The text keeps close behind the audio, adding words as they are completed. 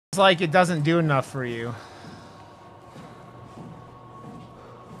It's like it doesn't do enough for you.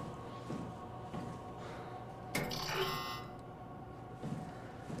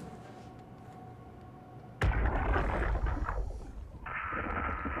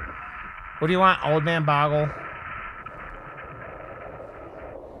 What do you want, Old Man Boggle?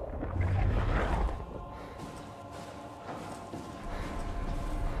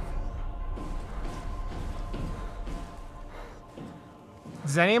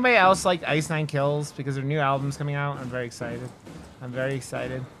 Does anybody else like Ice Nine Kills? Because their new album's coming out. I'm very excited. I'm very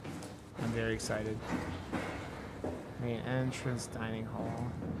excited. I'm very excited. Main entrance, dining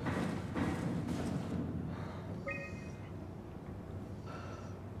hall.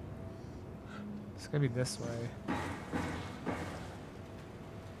 It's gonna be this way.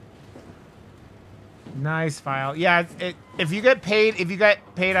 Nice file. Yeah, if you got paid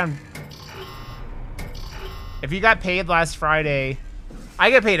last Friday, I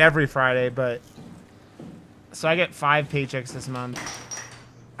get paid every Friday, but so I get 5 paychecks this month.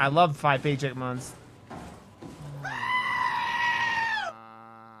 I love 5 paycheck months.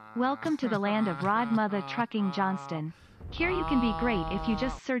 Welcome to the land of Rod Mother Trucking Johnston. Here you can be great if you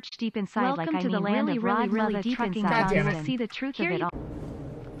just search deep inside. Welcome to the land of really deep inside. You will see the truth of it all.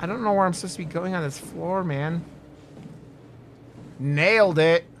 I don't know where I'm supposed to be going on this floor, man. Nailed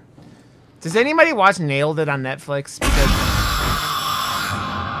it. Does anybody watch Nailed It on Netflix? Because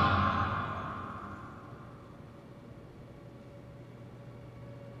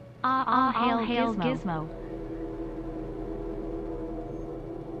all hail Gizmo.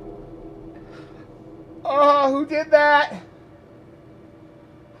 Oh, who did that?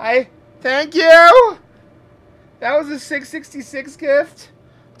 Thank you. That was a 666 gift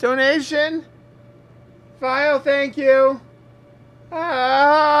donation. File, thank you.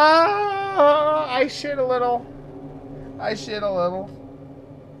 I shit a little. I shit a little.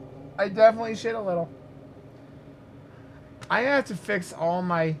 I definitely shit a little. I have to fix all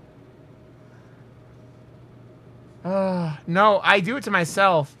my... no, I do it to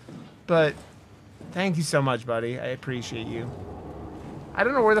myself, but thank you so much, buddy. I appreciate you. I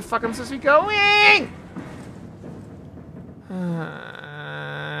don't know where the fuck I'm supposed to be going!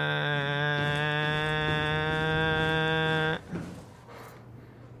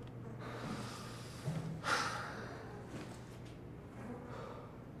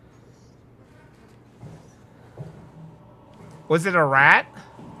 Was it a rat?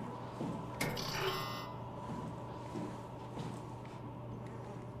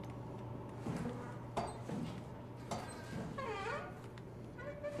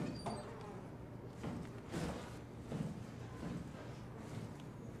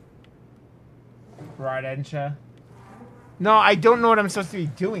 Rodensha. No, I don't know what I'm supposed to be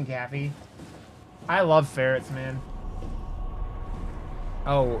doing, Kathy. I love ferrets, man.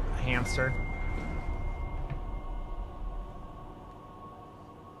 Oh, hamster.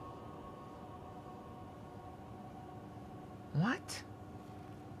 What?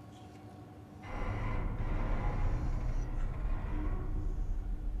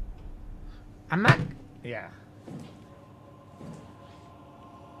 I'm not... Yeah.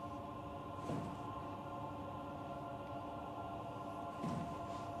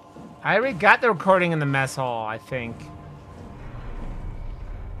 I already got the recording in the mess hall, I think.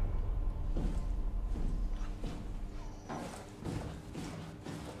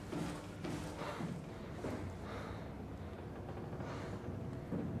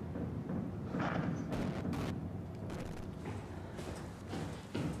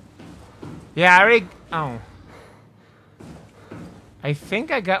 Yeah, I already... Oh. I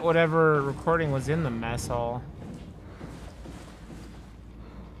think I got whatever recording was in the mess hall.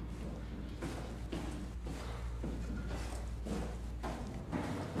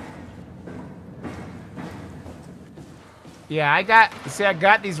 Yeah, I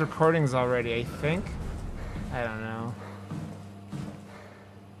got these recordings already, I think. I don't know.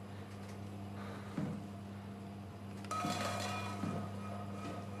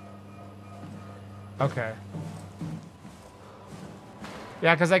 Okay.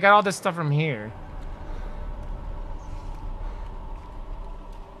 Yeah, because I got all this stuff from here.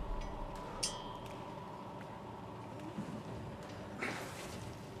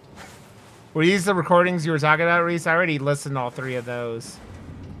 Were these the recordings you were talking about, Reese? I already listened to all 3 of those.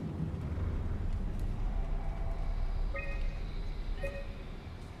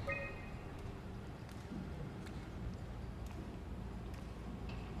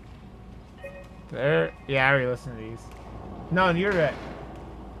 There. Yeah, I already listened to these. No, you're right.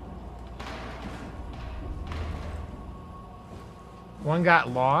 One got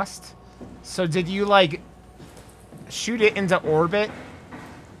lost. So did you, like, shoot it into orbit?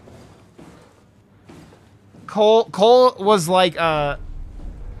 Cole was like,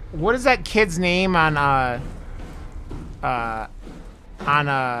 what is that kid's name on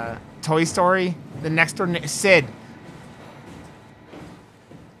Toy Story? The next door, Sid.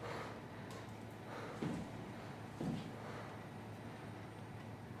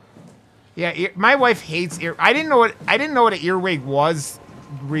 Yeah, my wife hates ear. I didn't know what an earwig was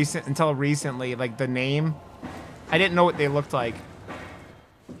until recently. Like the name, I didn't know what they looked like.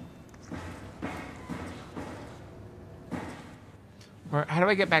 How do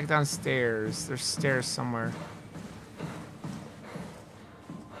I get back downstairs? There's stairs somewhere.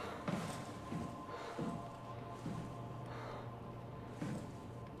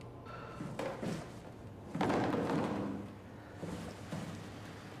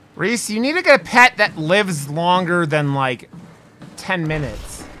 Reese, you need to get a pet that lives longer than, like, 10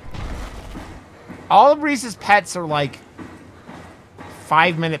 minutes. All of Reese's pets are, like,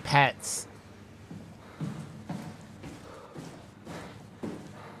 5-minute pets.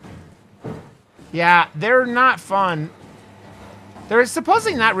 Yeah, they're not fun. They're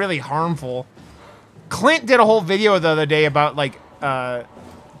supposedly not really harmful. Clint did a whole video the other day about, like,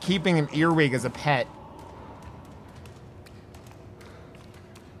 keeping an earwig as a pet.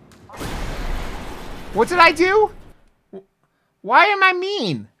 What did I do? Why am I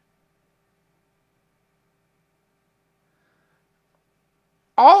mean?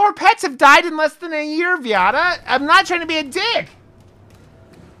 All her pets have died in less than a year, Viata. I'm not trying to be a dick.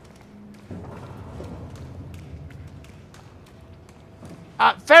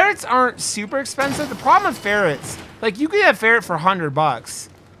 Ferrets aren't super expensive. The problem with ferrets, like, you can get a ferret for $100,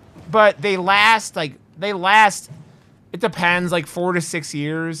 but they last, it depends, like 4 to 6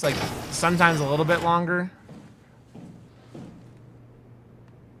 years, like sometimes a little bit longer.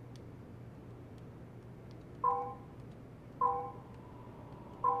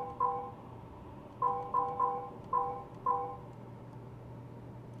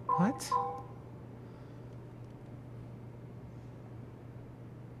 What?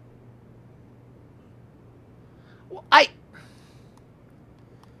 Well,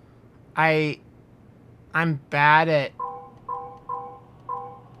 I'm bad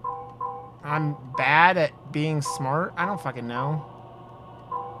at being smart. I don't fucking know.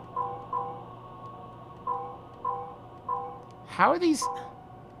 How are these?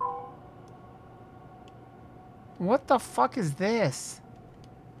 What the fuck is this?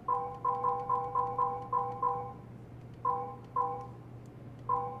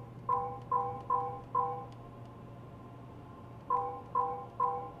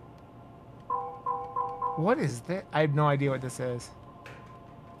 What is that? I have no idea what this is.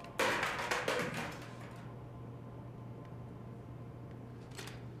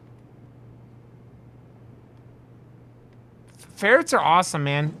 Ferrets are awesome,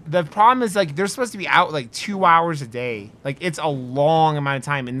 man. The problem is, like, they're supposed to be out like 2 hours a day. Like, it's a long amount of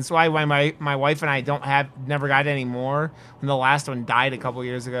time, and that's why my wife and I never got any more when the last one died a couple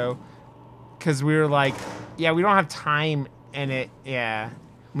years ago. Because we were like, yeah, we don't have time, and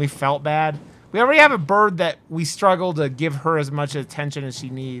we felt bad. We already have a bird that we struggle to give her as much attention as she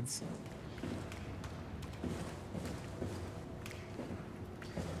needs.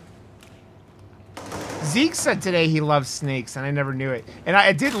 Zeke said today he loves snakes, and I never knew it. And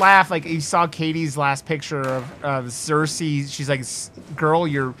I did laugh, like, you saw Katie's last picture of Cersei. She's like, girl,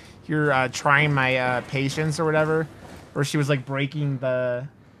 you're trying my patience or whatever. Or she was, like, breaking the...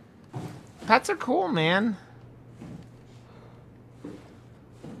 Pets are cool, man.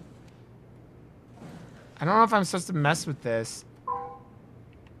 I don't know if I'm supposed to mess with this.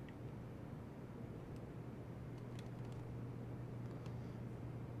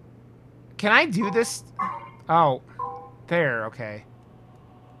 Can I do this? Oh, there, okay.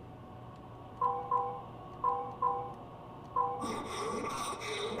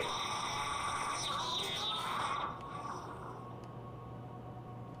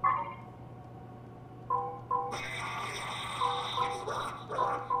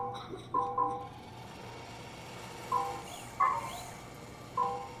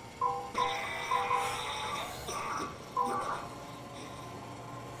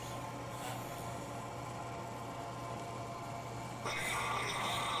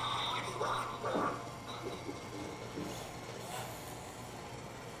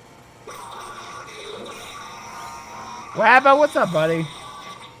 Wabba, what's up, buddy?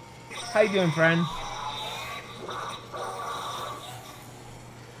 How you doing, friend?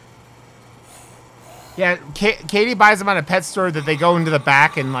 Yeah, Katie buys them at a pet store that they go into the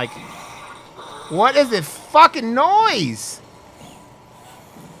back and, like... What is this fucking noise?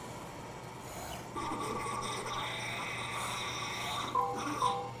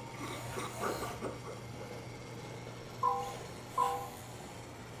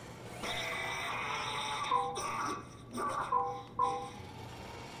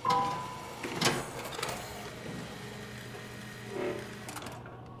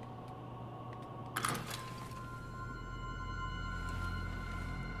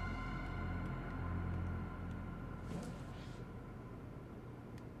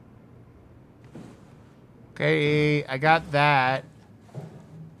 Okay, I got that.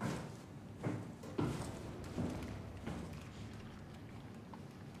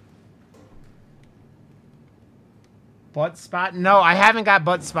 Butt spot? No, I haven't got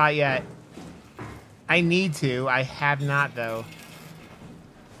butt spot yet. I need to. I have not, though.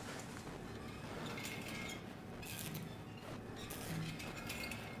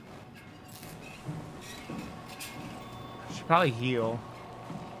 I should probably heal.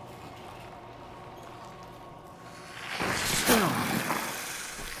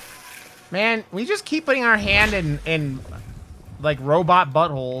 Man, we just keep putting our hand in like robot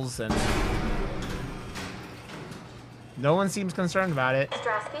buttholes, and no one seems concerned about it.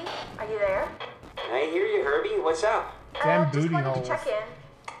 Strasky, are you there? I hear you, Herbie. What's up? Damn booty just wanted holes. to check in.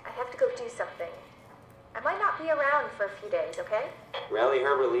 I have to go do something. I might not be around for a few days, okay? Rally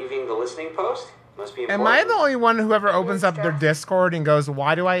Herbert leaving the listening post? Must be important. Am I the only one who ever opens up their Discord and goes,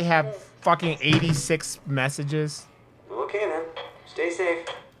 why do I have fucking 86 messages? Okay then. Stay safe.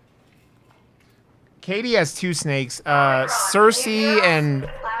 Katie has 2 snakes, Cersei and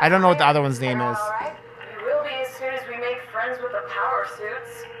I don't know what the other one's name is. You will be as soon as we make friends with the power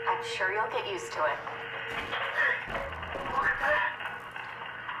suits. I'm sure you'll get used to it.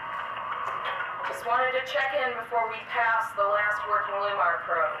 Just wanted to check in before we pass the last working Lumar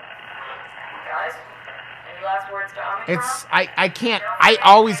probe. Guys, any last words to Omicron? I can't, I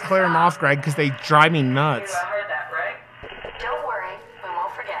always clear them off, Greg, because they drive me nuts. You heard that, right? Don't worry, we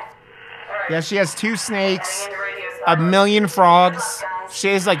won't forget. All right. Yeah, she has 2 snakes, a million frogs. She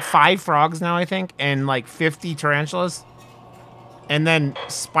has like 5 frogs now, I think, and like 50 tarantulas. And then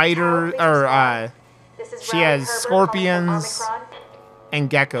spider, or she has scorpions and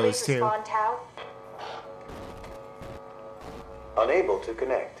geckos too. Unable to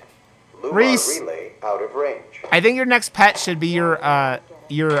connect. Reese, relay out of range. I think your next pet should be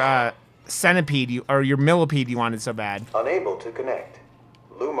your centipede or your millipede you wanted so bad. Unable to connect.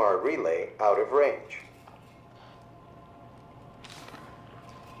 Lumar relay out of range.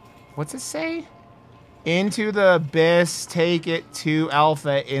 What's it say? Into the abyss, take it to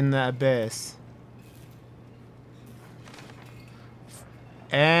Alpha in the abyss.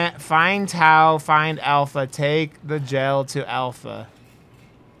 Find Tau, find Alpha, take the gel to Alpha.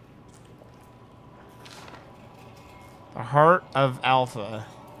 The heart of Alpha.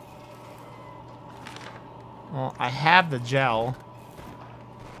 Well, I have the gel.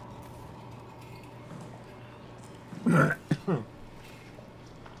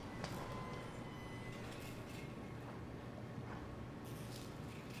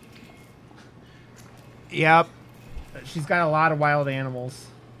 Yep. She's got a lot of wild animals.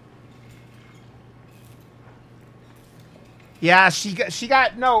 Yeah, she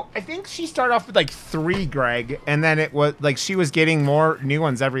got no, I think she started off with like 3, Greg, and then it was like she was getting more new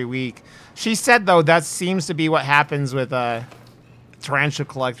ones every week. She said though that seems to be what happens with tarantula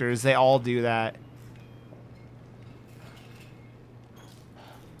collectors. They all do that.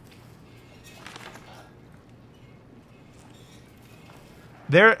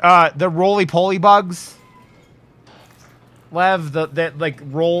 They're the roly-poly bugs. Lev, that like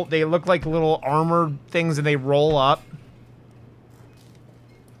roll, they look like little armored things and they roll up.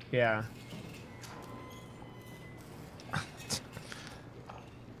 Yeah.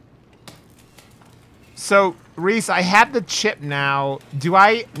 So, Reese, I have the chip now. Do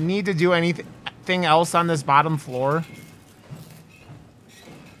I need to do anything else on this bottom floor?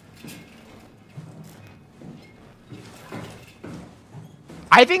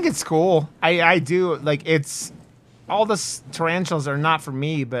 I think it's cool. I do. Like, it's... All the tarantulas are not for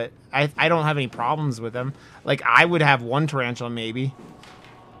me, but I don't have any problems with them. Like, I would have 1 tarantula, maybe.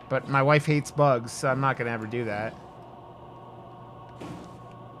 But my wife hates bugs, so I'm not going to ever do that.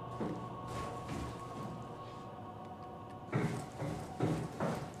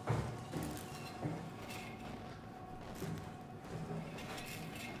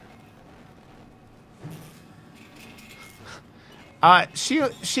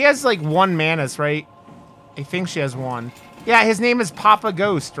 She has, like, 1 manus, right? I think she has 1. Yeah, his name is Papa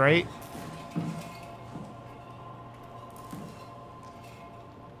Ghost, right?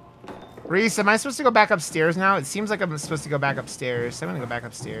 Reese, am I supposed to go back upstairs now? It seems like I'm supposed to go back upstairs. I'm gonna go back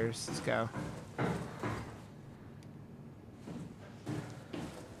upstairs. Let's go.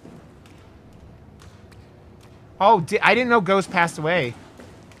 Oh, I didn't know Ghost passed away.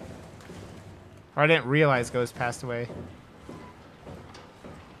 Or I didn't realize Ghost passed away.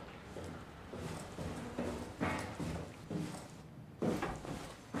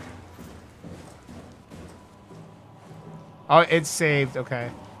 Oh, it's saved.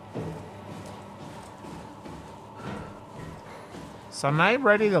 Okay. So am I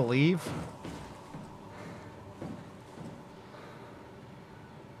ready to leave?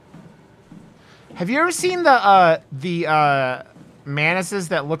 Have you ever seen the Manuses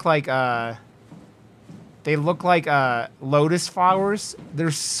that look like they look like lotus flowers?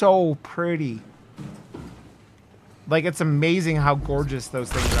 They're so pretty. Like, it's amazing how gorgeous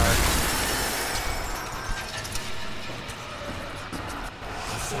those things are.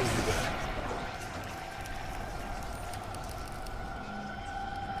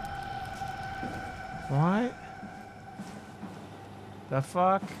 What? The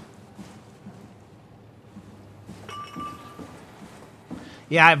fuck?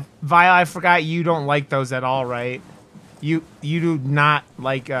 Yeah, Vile, I forgot you don't like those at all, right? You do not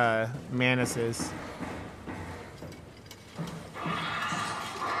like Manuses.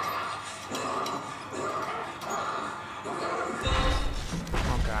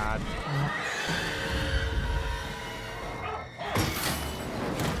 Oh god.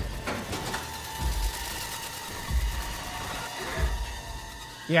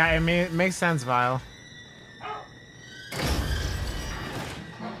 Yeah, I mean, it makes sense, Vile.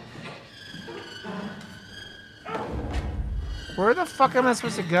 Where the fuck am I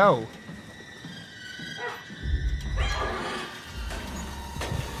supposed to go?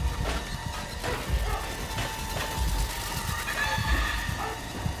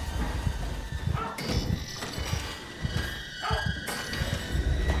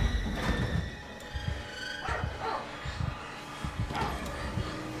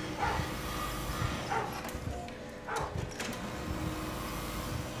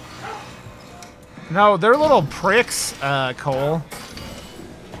 No, they're little pricks, Cole.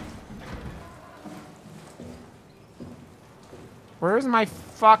 Where's my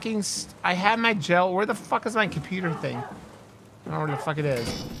fucking... I had my gel. Where the fuck is my computer thing? I don't know where the fuck it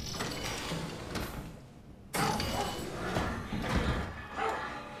is.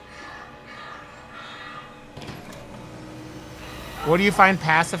 What do you find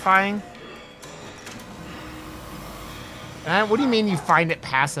pacifying? What do you mean you find it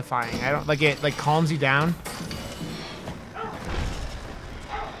pacifying? I don't like it. Like calms you down.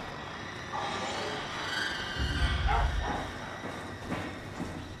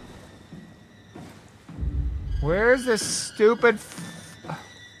 Where's this stupid?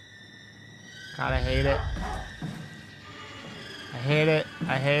 God, I hate it. I hate it.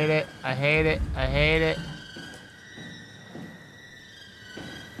 I hate it. I hate it. I hate it.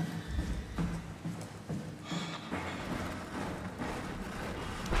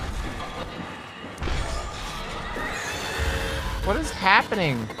 What is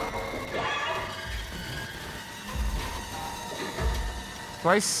happening?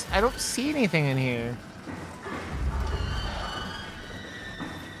 I don't see anything in here.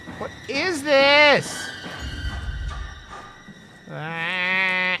 What is this?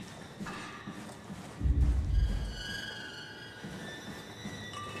 Ah.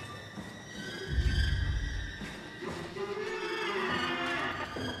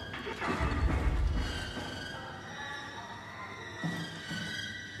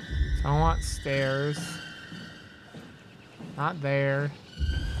 I want stairs. Not there.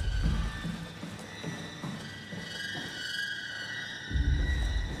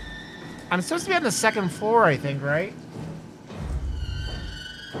 I'm supposed to be on the second floor, I think, right?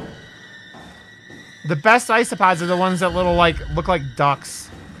 The best isopods are the ones that look like ducks.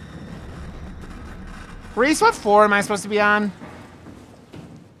 Reese, what floor am I supposed to be on?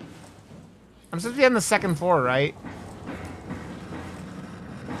 I'm supposed to be on the second floor, right?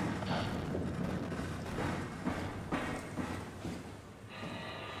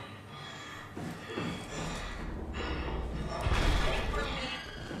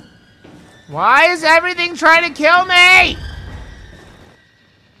 Why is everything trying to kill me? I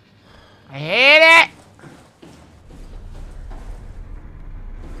hate it.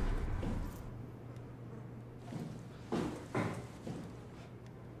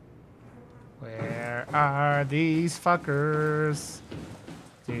 Where are these fuckers?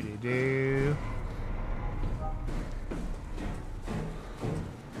 Do-do-do.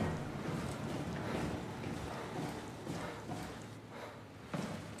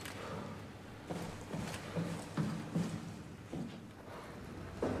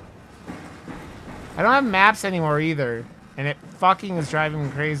 I don't have maps anymore either, and it fucking is driving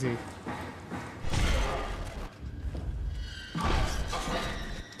me crazy.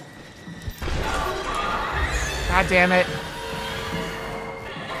 God damn it.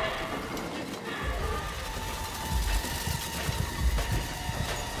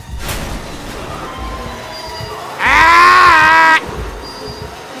 Ah!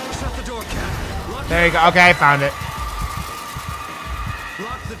 Shut the door, Cat. There you go. Okay, I found it.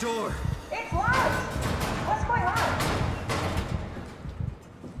 Lock the door. It's locked! What's going on?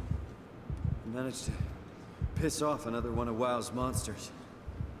 Managed to piss off another one of WoW's monsters.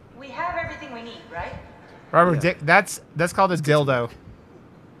 We have everything we need, right? Robert, Yeah. Dick, that's called a dildo.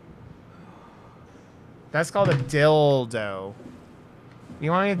 That's called a dildo. What do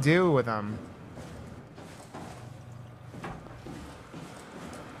you want me to do with them?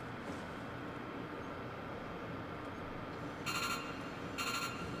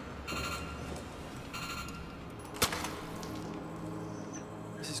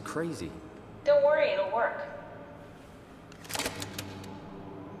 This is crazy. Don't worry, it'll work.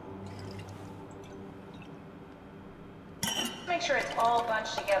 Make sure it's all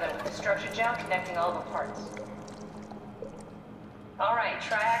bunched together with the structure gel connecting all the parts. Alright,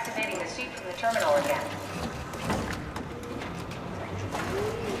 try activating the suit from the terminal again.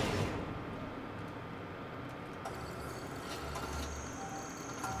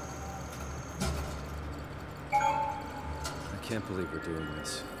 I can't believe we're doing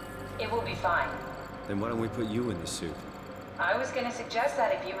this. It will be fine. Then why don't we put you in the suit? I was gonna suggest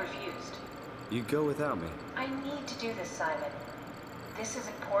that if you refused. You'd go without me. I need to do this, Simon. This is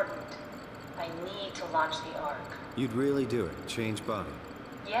important. I need to launch the Ark. You'd really do it? Change body?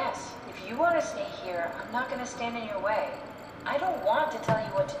 Yes, if you want to stay here, I'm not gonna stand in your way. I don't want to tell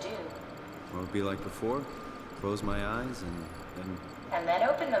you what to do. Won't it be like before? Close my eyes And then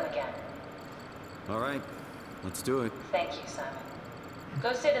open them again. Alright, let's do it. Thank you, Simon.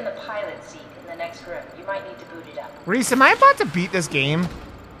 Go sit in the pilot seat in the next room. You might need to boot it up. Reese, am I about to beat this game?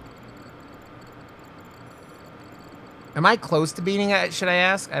 Am I close to beating it, should I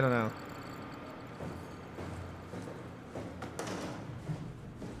ask? I don't know.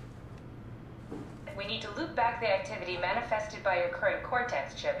 We need to loop back the activity manifested by your current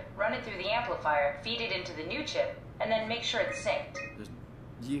Cortex chip, run it through the amplifier, feed it into the new chip, and then make sure it's synced.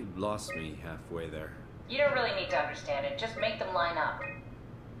 You lost me halfway there. You don't really need to understand it, just make them line up.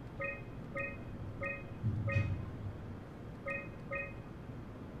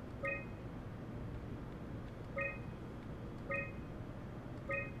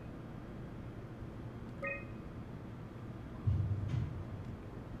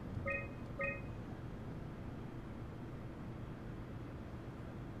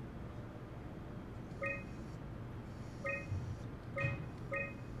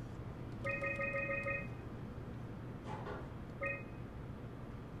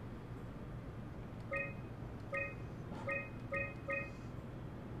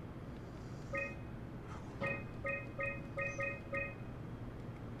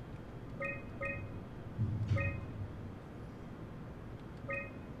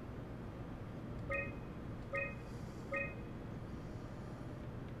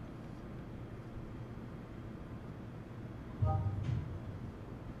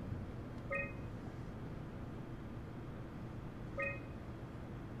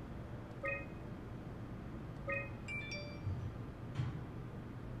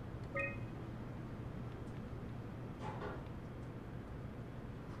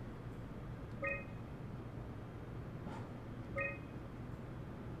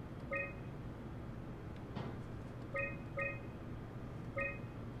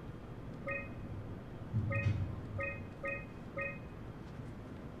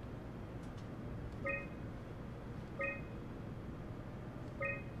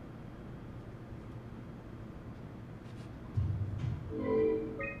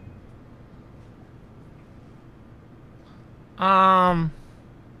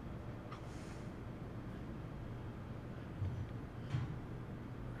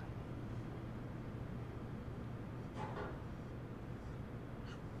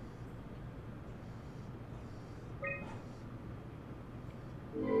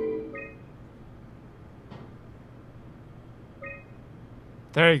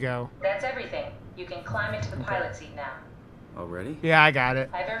 There you go. That's everything. You can climb into the pilot seat now. Already? Yeah, I got it.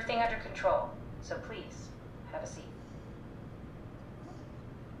 I have everything under control, so please, have a seat.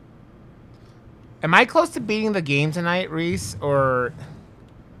 Am I close to beating the game tonight, Reese, or...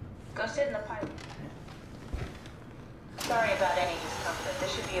 Go sit in the pilot. Sorry about any discomfort.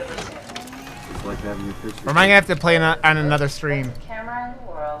 This should be over soon. It's like having your picture. Or am I gonna have to play on another stream? Best camera in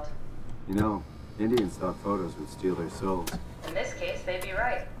the world. You know, Indian stock photos would steal their souls. In this case, they'd be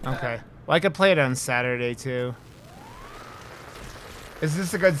right. Okay. Well, I could play it on Saturday, too. Is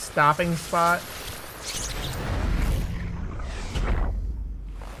this a good stopping spot?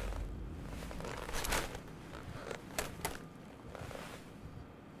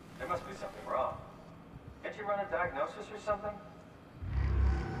 There must be something wrong. Can't you run a diagnosis or something?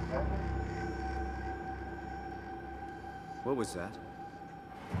 What was that?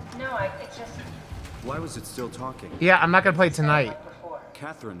 No, it's just... Why was it still talking? Yeah, I'm not gonna play tonight. like before.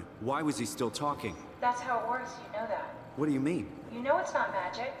 Catherine, why was he still talking? That's how it works, you know that. What do you mean? You know it's not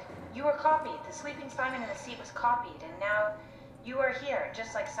magic. You were copied. The sleeping Simon in the seat was copied, and now you are here,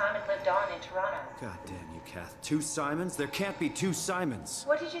 just like Simon lived on in Toronto. God damn you, Kath. 2 Simons? There can't be 2 Simons.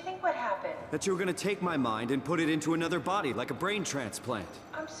 What did you think would happen? That you were gonna take my mind and put it into another body, like a brain transplant.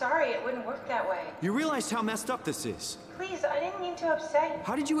 I'm sorry, it wouldn't work that way. You realize how messed up this is? Please, I didn't mean to upset you.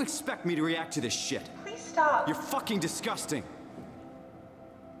 How did you expect me to react to this shit? Please stop. You're fucking disgusting.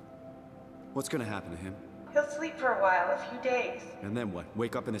 What's gonna happen to him? He'll sleep for a while, a few days. And then what?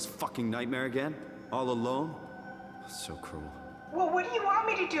 Wake up in this fucking nightmare again? All alone? So cruel. Well, what do you want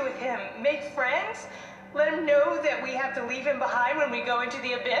me to do with him? Make friends? Let him know that we have to leave him behind when we go into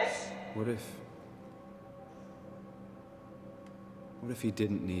the abyss? What if he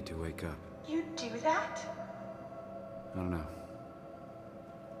didn't need to wake up? You'd do that? I don't know.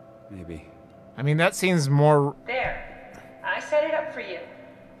 Maybe. I mean, that seems more... There. I set it up for you.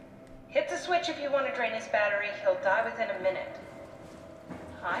 Hit the switch if you want to drain his battery. He'll die within a minute.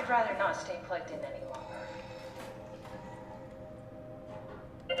 I'd rather not stay plugged in any longer.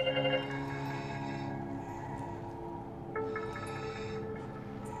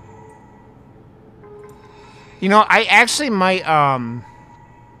 You know, I actually might, I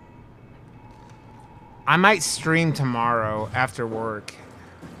might stream tomorrow after work.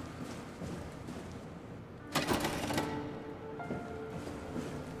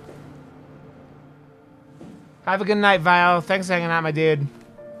 Have a good night, Val. Thanks for hanging out, my dude.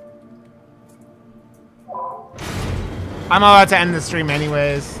 I'm about to end the stream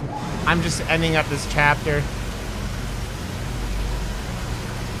anyways. I'm just ending up this chapter.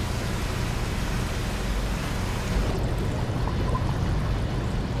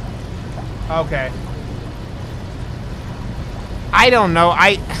 Okay. I don't know.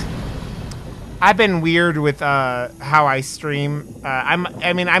 I've been weird with how I stream.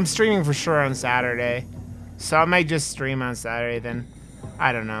 I'm streaming for sure on Saturday. So I might just stream on Saturday then.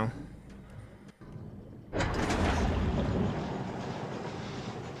 I don't know.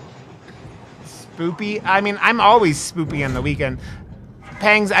 Spoopy? I mean, I'm always spoopy on the weekend.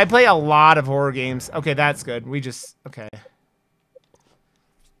 Pangs, I play a lot of horror games. Okay, that's good. Okay.